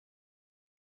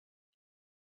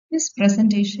This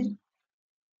presentation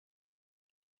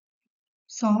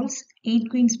solves 8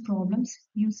 queens problems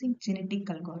using genetic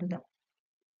algorithm.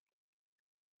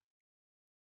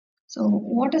 So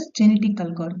what is genetic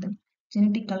algorithm?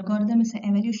 Genetic algorithm is an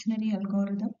evolutionary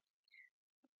algorithm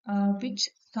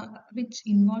which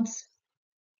involves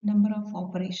number of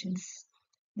operations.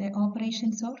 The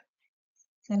operations are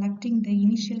selecting the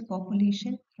initial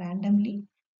population randomly,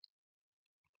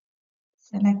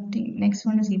 next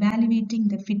one is evaluating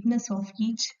the fitness of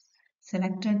each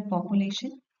selected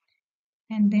population,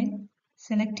 and then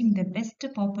selecting the best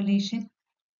population.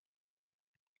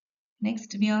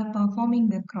 Next, we are performing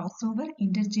the crossover,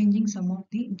 interchanging some of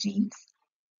the genes.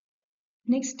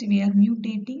 Next, we are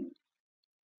mutating,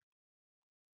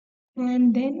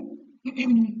 and then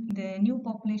the new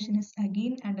population is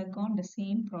again undergone the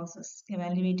same process,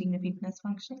 evaluating the fitness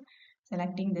function,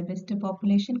 selecting the best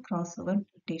population, crossover,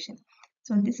 mutation.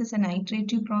 So this is an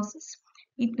iterative process.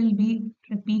 It will be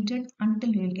repeated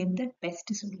until we will get the best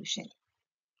solution.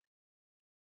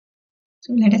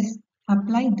 So let us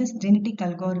apply this genetic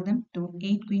algorithm to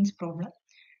 8 queens problem.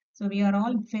 So we are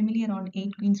all familiar on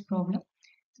 8 queens problem.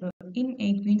 So in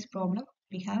 8 queens problem,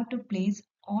 we have to place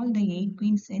all the 8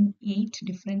 queens in 8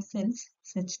 different cells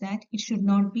such that it should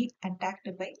not be attacked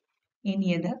by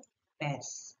any other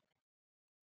pairs.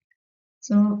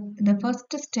 So the first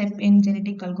step in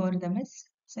genetic algorithm is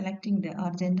selecting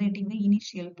or generating the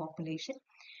initial population.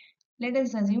 Let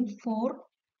us assume 4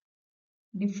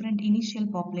 different initial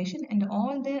population and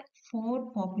all the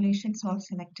 4 populations are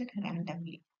selected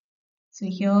randomly. So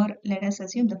here let us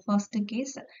assume the first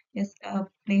case is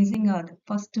placing the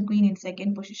first queen in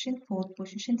second position, fourth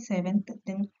position, seventh,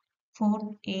 then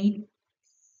fourth, eighth,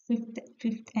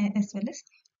 fifth as well as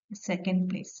second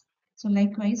place. So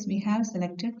likewise we have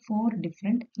selected 4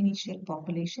 different initial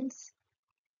populations.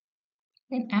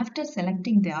 Then after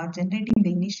selecting generating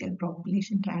the initial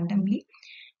population randomly,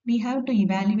 we have to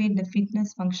evaluate the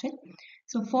fitness function.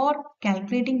 So for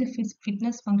calculating the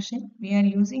fitness function, we are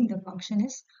using the function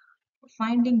is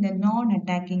finding the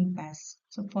non-attacking pairs.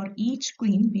 So for each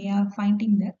queen, we are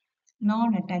finding the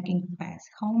non-attacking pairs.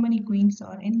 How many queens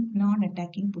are in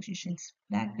non-attacking positions?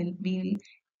 That will be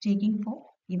taking for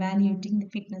evaluating the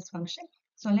fitness function.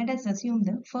 So let us assume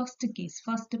the first case,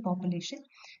 first population.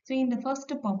 So in the first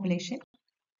population,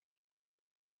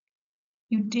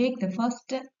 you take the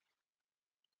first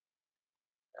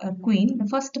queen. The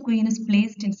first queen is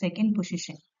placed in second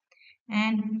position.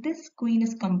 And this queen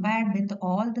is compared with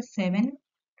all the 7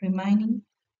 remaining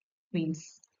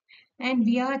queens. And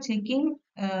we are checking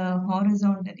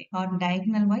horizontally or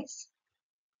diagonal wise,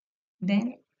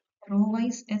 then row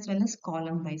wise as well as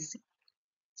column wise.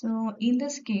 So in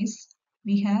this case,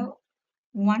 we have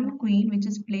one queen which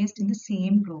is placed in the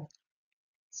same row.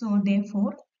 So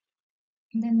therefore,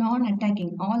 the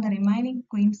non-attacking, all the remaining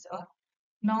queens are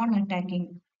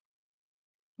non-attacking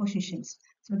positions.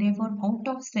 So therefore, out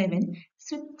of 7,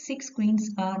 6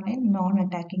 queens are a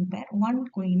non-attacking pair, 1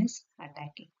 queen is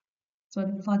attacking. So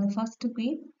for the first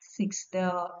queen, 6.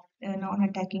 The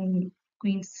non-attacking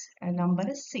queen's number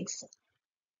is 6.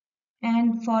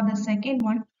 And for the second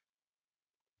one,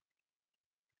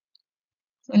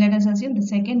 so let us assume the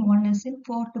second one is in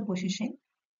 4th position.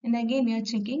 And again, we are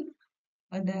checking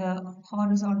the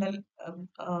horizontal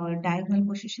diagonal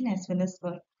position as well as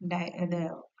the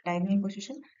diagonal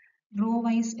position, row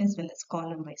wise as well as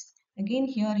column wise. Again,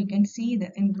 here you can see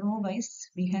that in row wise,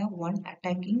 we have 1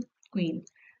 attacking queen.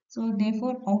 So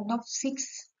therefore, out of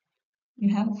 6,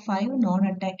 you have 5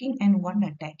 non-attacking and 1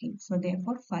 attacking. So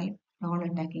therefore 5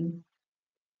 non-attacking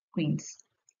queens.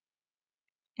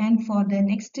 And for the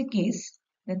next case,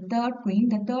 the third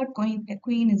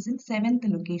queen is in 7th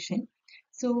location.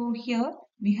 So here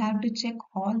we have to check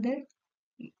all the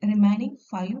remaining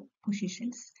 5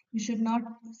 positions. You should not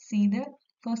see the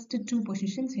first 2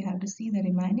 positions. You have to see the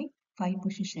remaining 5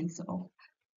 positions of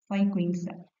 5 queens.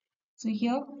 So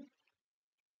here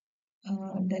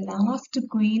the last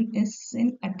queen is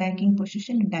in attacking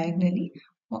position diagonally.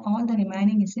 For all the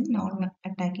remaining is in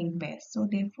non-attacking pairs. So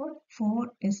therefore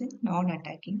 4 is in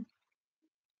non-attacking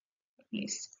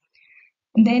place.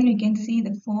 And then we can see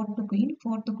the fourth queen.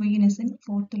 Fourth queen is in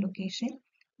 4th location.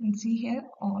 And see here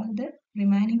all the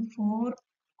remaining 4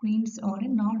 queens are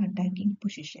in non-attacking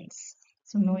positions.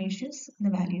 So no issues. The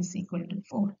value is equal to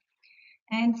 4.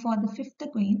 And for the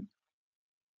 5th queen,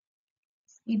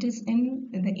 it is in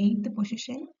the 8th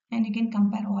position, and you can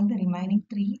compare all the remaining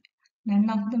 3. None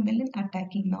of them will in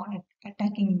attacking,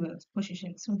 non-attacking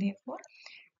position. So therefore,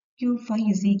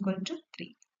 Q5 is equal to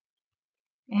 3.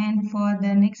 And for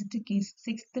the next case,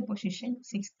 6th position,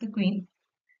 6th queen.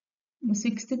 The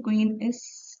 6th queen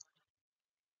is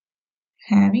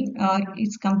having, or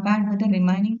it's compared with the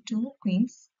remaining two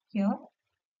queens. Here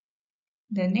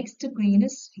the next queen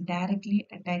is directly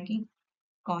attacking,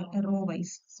 called a row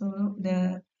wise. So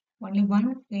the only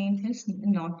one queen is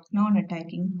not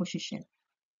non-attacking position.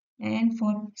 And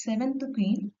for seventh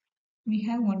queen, we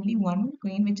have only one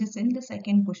queen which is in the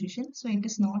second position, so it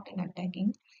is not an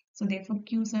attacking. So therefore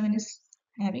Q7 is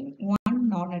having one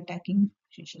non-attacking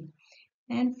position.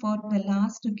 And for the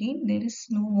last queen, there is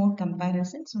no more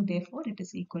comparison, so therefore it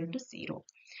is equal to 0.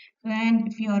 And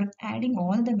if you are adding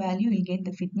all the value, you will get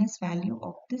the fitness value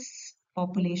of this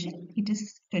population. It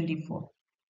is 24.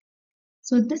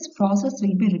 So this process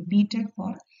will be repeated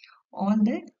for all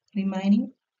the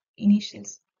remaining initial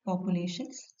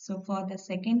populations. So for the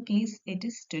second case, it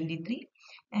is 23,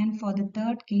 and for the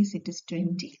third case, it is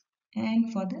 20,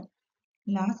 and for the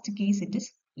last case, it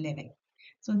is 11.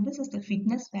 So this is the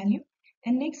fitness value.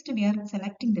 And next, we are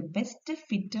selecting the best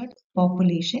fitted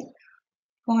population.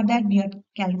 For that, we are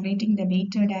calculating the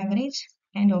weighted average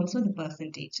and also the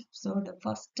percentage. So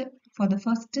for the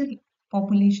first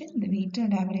population, the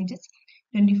weighted average is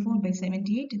 24 by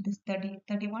 78, it is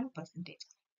 31 percentage.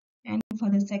 And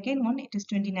for the second one, it is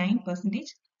 29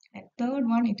 percentage. And third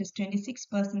one, it is 26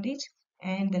 percentage.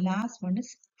 And the last one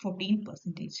is 14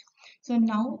 percentage. So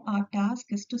now our task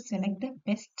is to select the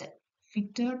best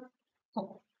fitted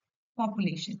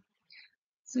population.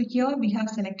 So here we have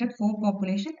selected 4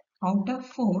 population. Out of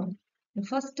 4, the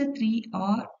first 3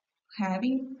 are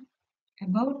having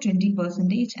about 20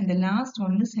 percentage and the last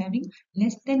one is having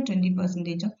less than 20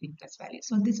 percentage of fitness value.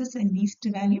 So this is a least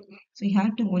value. So you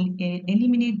have to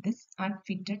eliminate this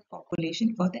unfitted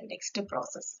population for the next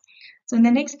process. So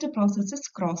the next process is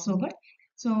crossover.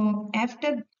 So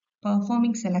after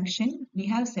performing selection, we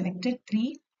have selected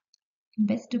 3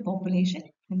 best population,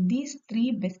 and these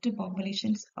 3 best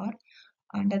populations are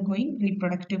undergoing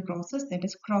reproductive process, that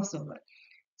is crossover.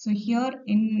 So here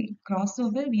in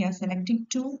crossover, we are selecting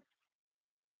 2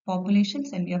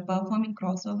 populations and we are performing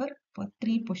crossover for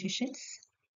 3 positions.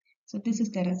 So this is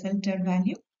the resulted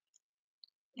value.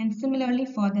 And similarly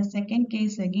for the second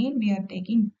case again, we are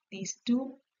taking these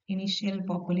 2 initial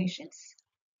populations.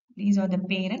 These are the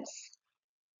parents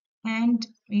and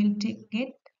we'll get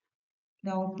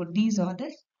the output. These are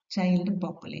the child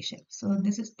population. So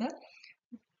this is the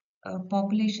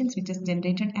populations which is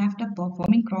generated after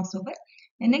performing crossover.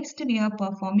 And next we are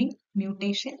performing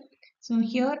mutation. So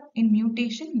here in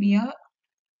mutation we are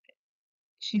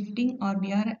shifting or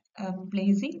we are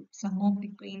placing some of the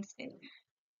queens in.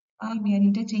 We are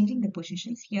interchanging the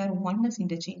positions. Here 1 is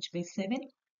interchanged by 7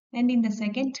 and in the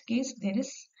second case there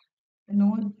is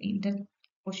no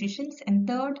interpositions, and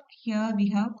third here we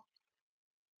have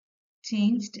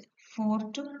changed 4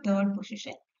 to third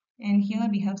position, and here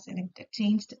we have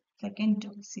changed second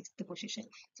to sixth position.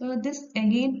 So this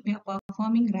again we are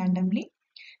performing randomly.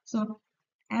 So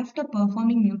after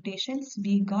performing mutations,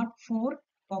 we got 4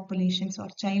 populations or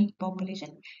child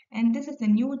population, and this is the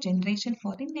new generation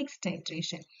for the next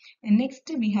iteration. And next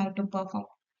we have to perform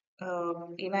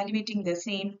evaluating the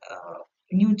same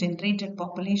new generated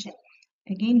population.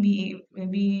 Again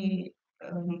we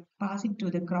pass it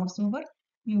to the crossover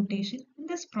mutation.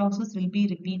 This process will be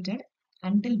repeated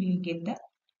until we get the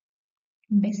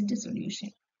best solution.